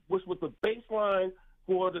package, which was the baseline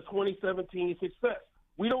for the 2017 success.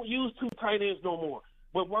 We don't use 2 tight ends no more.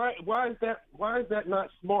 But why is that? Why is that not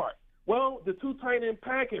smart? Well, the 2 tight end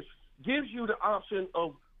package gives you the option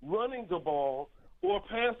of running the ball or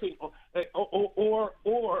passing or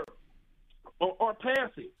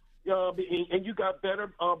passing. And you got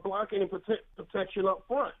better blocking and protection up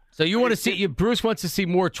front. So you want to see Bruce wants to see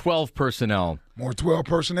more 12 personnel. More 12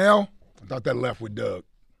 personnel? I thought that left with Doug.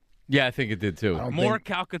 Yeah, I think it did too. More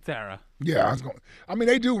Calcaterra. Yeah,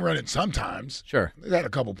 they do run it sometimes. Sure. They had a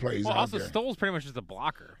couple plays well, out also there. Stoll's pretty much just a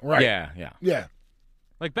blocker. Right. Yeah.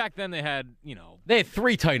 Like back then they had, They had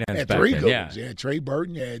 3 tight ends back three then. goals. Yeah, Trey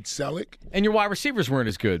Burton, you had Selleck. And your wide receivers weren't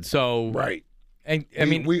as good. So right. And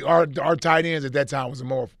our tight ends at that time was a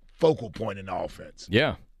more focal point in the offense.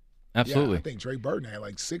 Yeah, absolutely. Yeah, I think Trey Burton had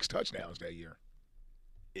like 6 touchdowns that year.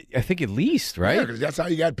 I think at least, right? Yeah, because that's how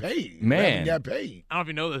he got paid. Man. He got paid. I don't know if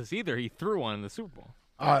you know this either. He threw one in the Super Bowl.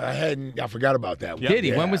 I forgot about that. Did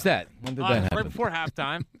he? Yeah. When was that? When did that happen? Right before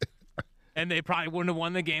halftime. And they probably wouldn't have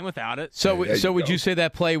won the game without it. So would you say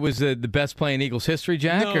that play was the best play in Eagles history,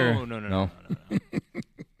 Jack? No.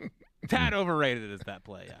 Tad overrated is that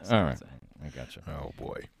play. Yes, all right. I got you. Oh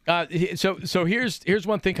boy. So here's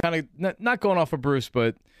one thing, kind of not going off of Bruce,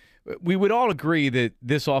 but we would all agree that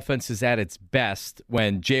this offense is at its best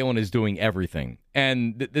when Jalen is doing everything,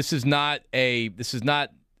 and this is not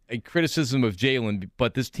a criticism of Jalen,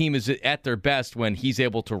 but this team is at their best when he's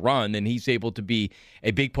able to run and he's able to be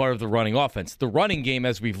a big part of the running offense. The running game,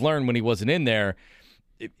 as we've learned when he wasn't in there,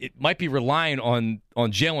 it might be relying on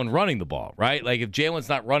Jalen running the ball, right? Like if Jalen's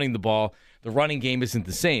not running the ball, the running game isn't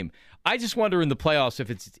the same. I just wonder in the playoffs if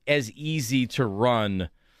it's as easy to run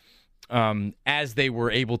as they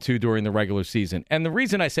were able to during the regular season. And the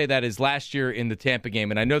reason I say that is last year in the Tampa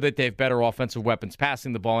game, and I know that they have better offensive weapons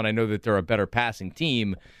passing the ball, and I know that they're a better passing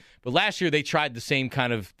team, but last year they tried the same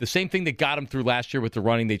thing that got them through last year with the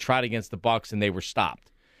running. They tried against the Bucs, and they were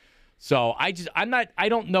stopped. So I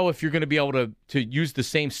don't know if you're going to be able to use the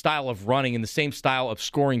same style of running and the same style of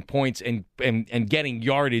scoring points and getting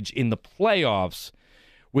yardage in the playoffs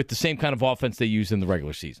with the same kind of offense they use in the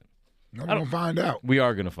regular season. I'm going to find out. We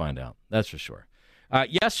are going to find out. That's for sure.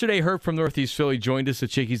 Yesterday, Herb from Northeast Philly joined us at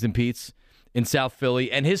Chickies and Pete's in South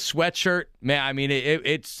Philly, and his sweatshirt, man, I mean,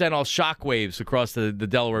 it sent all shockwaves across the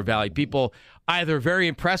Delaware Valley. People either very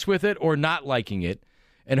impressed with it or not liking it.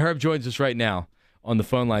 And Herb joins us right now on the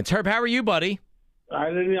phone lines. Herb, how are you, buddy? I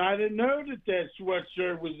didn't know that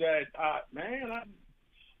sweatshirt was that hot, man.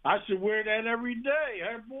 I should wear that every day,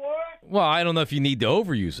 huh, boy? Well, I don't know if you need to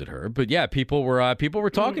overuse it, Herb, but yeah, people were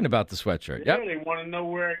talking about the sweatshirt. Yeah, Yep. they want to know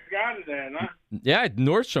where I got it at, huh? Yeah,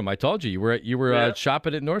 Nordstrom. I told you were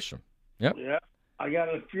shopping at Nordstrom. Yep. Yeah, I got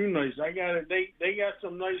a few nice. They got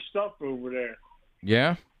some nice stuff over there.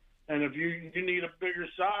 Yeah. And if you need a bigger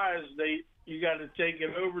size, you got to take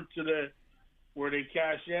it over to where they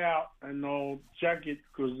cash out and they'll check it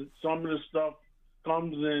because some of the stuff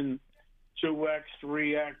comes in 2X,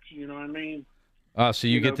 3X. You know what I mean? So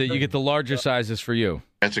you get the larger sizes for you.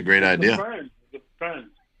 That's a great idea.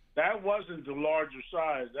 Depends. That wasn't the larger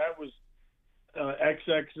size. That was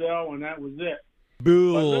XXL, and that was it.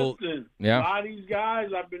 Boo. But listen, Yeah. a lot of these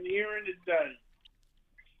guys I've been hearing today,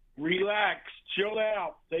 relax, chill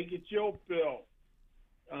out, take a chill pill.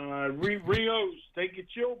 Rios, take a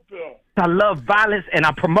chill pill. I love violence and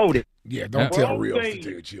I promote it. Yeah, don't tell Rios to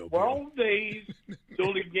take a chill pill. 12 days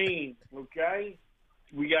till the game, okay?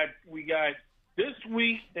 We got this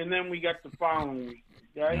week and then we got the following week,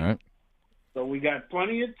 okay? All right. So we got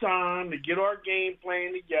plenty of time to get our game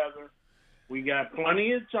plan together. We got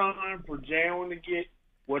plenty of time for Jalen to get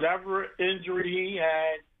whatever injury he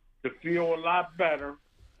had to feel a lot better,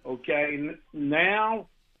 okay? Now,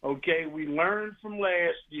 okay, we learned from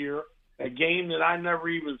last year, a game that I never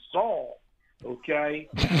even saw, okay?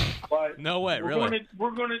 But no way, really.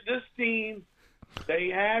 We're gonna this team, they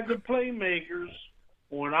have the playmakers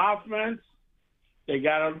on offense. They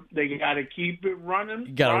gotta keep it running.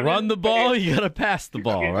 You got to run the ball. You got to pass the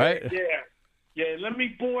ball, right? Yeah. Let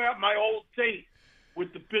me pull out my old tape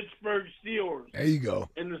with the Pittsburgh Steelers. There you go.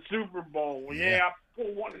 In the Super Bowl. Yeah, I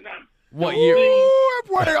pulled one of them. What year? Ooh, that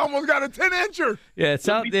boy almost got a 10-incher. Yeah, it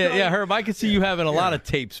sounds. Yeah, Herb. I could see you having a lot of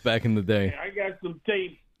tapes back in the day. I got some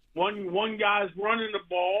tape. One guy's running the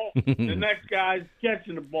ball, the next guy's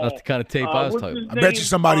catching the ball. That's the kind of tape I was talking about. I bet you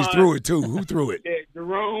somebody threw it, too. Who threw it? Yeah,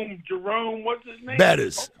 Jerome, what's his name?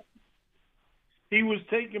 Bettis. He was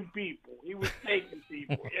taking people. Yeah.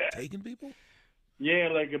 Taking people? Yeah,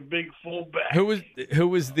 like a big fullback. Who was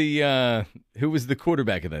the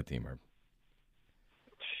quarterback of that team, Herb?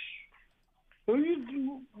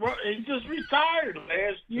 He just retired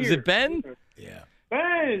last year. Is it Ben? Yeah.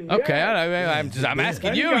 Ben. Okay, yeah. I'm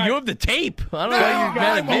asking you. You have the tape. I don't know. Ben You're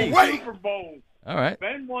mad at me. won Super Bowl. All right.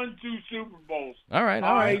 Ben won 2 Super Bowls. All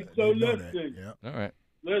right. So listen. All right.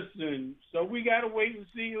 Listen. So we got to wait and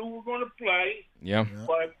see who we're going to play. Yeah.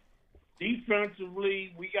 But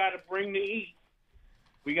defensively, we got to bring the heat.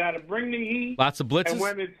 Lots of blitzes. And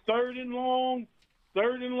when it's third and long,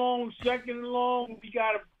 second and long,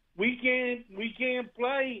 we can't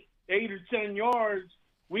play 8 or 10 yards.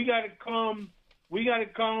 We got to come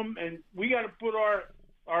and we got to put our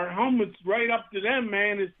helmets right up to them,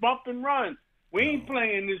 man. It's bump and run. We ain't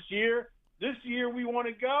playing this year. This year we want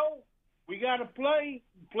to go. We got to play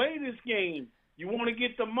this game. You want to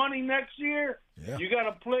get the money next year? Yeah. You got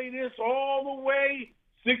to play this all the way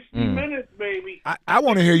 60 minutes, baby. I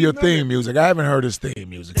want to hear your theme music. I haven't heard his theme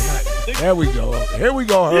music. There we go. Here we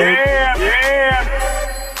go, Herb. Yeah.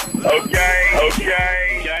 Okay.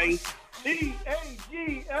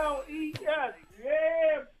 E-A-G-L-E-S.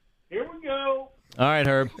 Yeah. Here we go. All right,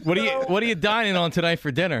 Herb. What are you dining on tonight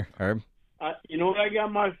for dinner, Herb? You know what? I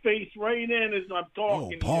got my face right in as I'm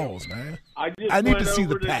talking. Pause, man. I need to see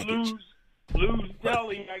the package. Lou's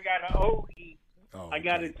Deli. I got a hoagie. I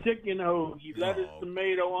got a chicken hoagie, lettuce,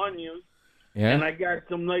 tomato, onions. Yeah. And I got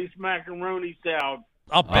some nice macaroni salad.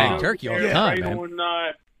 I'll bang turkey all the time, man.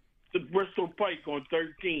 to Bristol Pike on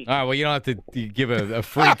 13. All right, well, you don't have to give a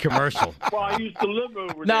free commercial. Well, I used to live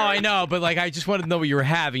over there. No, I know, but I just wanted to know what you were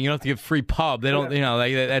having. You don't have to give free pub. They don't,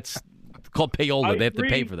 that's called payola. They have to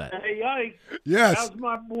pay for that. Hey, Ike. Yes. How's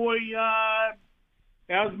my boy?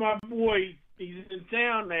 He's in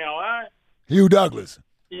town now, huh? Hugh Douglas.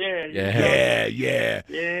 Yeah.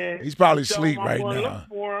 He's probably Tell asleep him right I'm gonna now. Look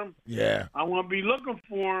for him. Yeah. I want to be looking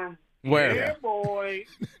for him. Where? Yeah, boy.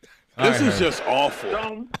 This is just awful.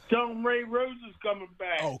 Tell him Ray Rhodes is coming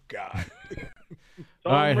back. Oh God.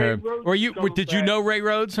 All right, Herb. Did you know Ray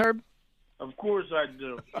Rhodes, Herb? Of course I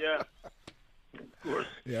do. Yeah. Of course.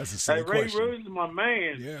 Yeah, that's a silly Ray question. Rhodes is my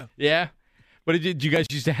man. Yeah. Yeah. But did you guys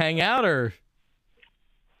used to hang out or?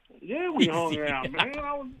 Yeah, we hung out,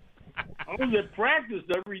 man. I was at practice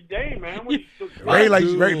every day, man. Ray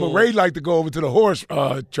liked to go over to the horse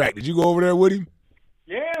track. Did you go over there with him?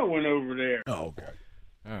 Yeah, I went over there. Oh, okay.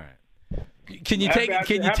 All right. Can you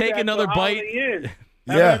take another bite? Yeah.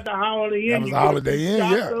 At the Holiday Inn. That was the Holiday Inn,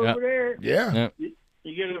 yeah. Over there. Yeah.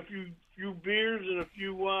 You get a few beers and a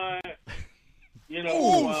few,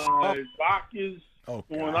 vodkas. Oh,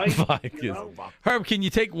 on ice, Herb, can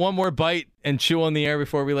you take one more bite and chew on the air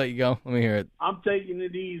before we let you go? Let me hear it. I'm taking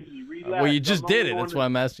it easy. Relax. Well, you just did it. That's why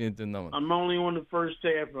I'm asking you to know. I'm only on the first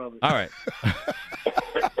half of it. All right. I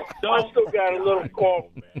still got a little cough,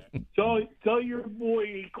 man. Tell your boy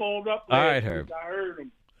he called up. All right, Herb. I heard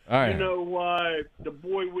him. All right. You know, the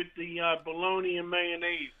boy with the bologna and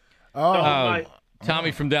mayonnaise.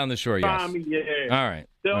 Tommy from down the shore, yes. Tommy, yeah. All right.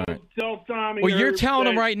 Tell Tommy. Well, you're telling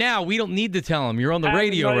him right now. We don't need to tell him. You're on the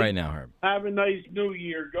radio right now, Herb. Have a nice New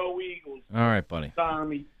Year. Go Eagles. All right, buddy.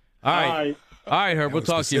 Tommy. All right, Herb. We'll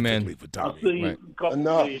talk to you, man. I'll see you a couple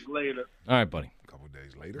days later. All right, buddy. A couple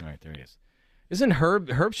days later. All right, there he is. Isn't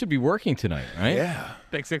Herb should be working tonight, right? Yeah.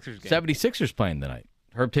 Big Sixers game. 76ers playing tonight.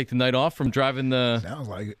 Herb take the night off from driving the... Sounds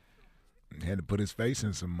like it. He had to put his face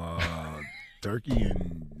in some turkey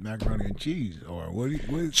and macaroni and cheese, or what?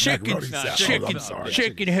 Chicken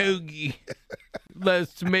hoagie,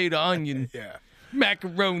 less tomato, onion,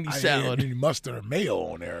 macaroni salad. Any mustard or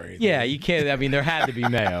mayo on there? Yeah, you can't. I mean, there had to be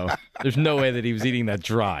mayo. There's no way that he was eating that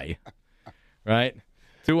dry, right?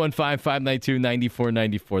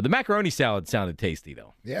 215-592-9494. The macaroni salad sounded tasty,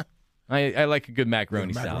 though. Yeah. I like a good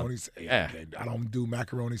macaroni salad. Yeah. I don't do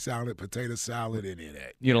macaroni salad, potato salad, any of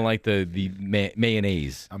that. You don't like the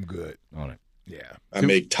mayonnaise? I'm good on it. Yeah. I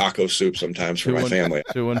make taco soup sometimes for my family.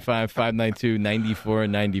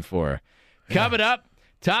 215-592-9494. Coming up,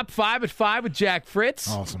 top 5 at 5 with Jack Fritz.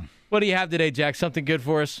 Awesome. What do you have today, Jack? Something good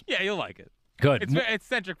for us? Yeah, you'll like it. Good. It's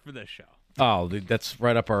centric for this show. Oh, dude, that's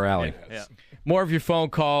right up our alley. Yeah. More of your phone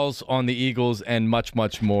calls on the Eagles and much,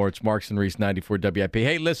 much more. It's Marks and Reese, 94 WIP.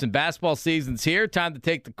 Hey, listen, basketball season's here. Time to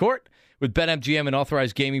take the court with BetMGM, an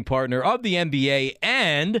authorized gaming partner of the NBA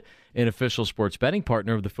and an official sports betting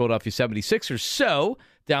partner of the Philadelphia 76ers. So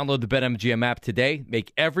download the BetMGM app today.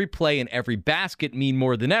 Make every play and every basket mean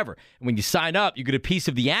more than ever. And when you sign up, you get a piece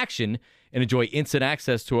of the action and enjoy instant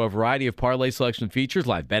access to a variety of parlay selection features,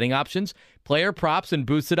 live betting options, player props, and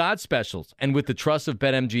boosted odds specials. And with the trust of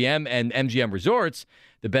BetMGM and MGM Resorts,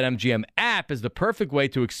 the BetMGM app is the perfect way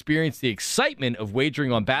to experience the excitement of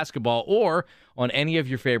wagering on basketball or on any of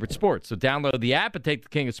your favorite sports. So download the app and take the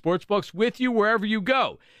king of sportsbooks with you wherever you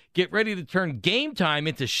go. Get ready to turn game time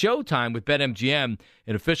into showtime with BetMGM,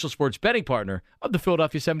 an official sports betting partner of the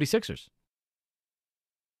Philadelphia 76ers.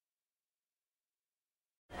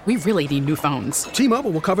 We really need new phones. T-Mobile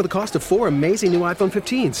will cover the cost of 4 amazing new iPhone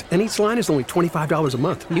 15s, and each line is only $25 a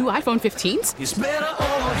month. New iPhone 15s? It's better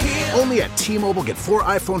over here. Only at T-Mobile, get 4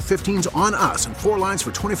 iPhone 15s on us and 4 lines for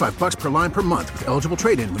 $25 per line per month with eligible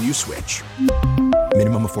trade-in when you switch.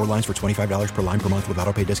 Minimum of 4 lines for $25 per line per month with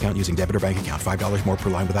autopay discount using debit or bank account. $5 more per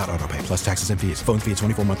line without autopay, plus taxes and fees. Phone fee at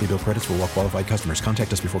 24 monthly bill credits for well-qualified customers.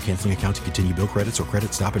 Contact us before canceling account to continue bill credits or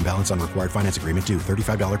credit stop and balance on required finance agreement due.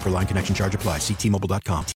 $35 per line connection charge applies. See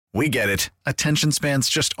T-Mobile.com. We get it. Attention spans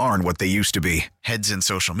just aren't what they used to be. Heads in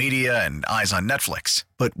social media and eyes on Netflix.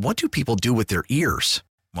 But what do people do with their ears?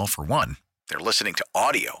 Well, for one, they're listening to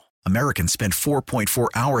audio. Americans spend 4.4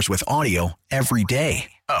 hours with audio every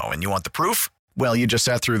day. Oh, and you want the proof? Well, you just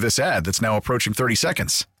sat through this ad that's now approaching 30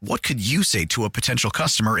 seconds. What could you say to a potential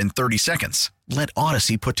customer in 30 seconds? Let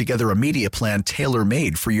Odyssey put together a media plan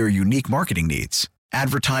tailor-made for your unique marketing needs.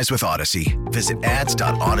 Advertise with Odyssey. Visit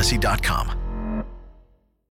ads.odyssey.com.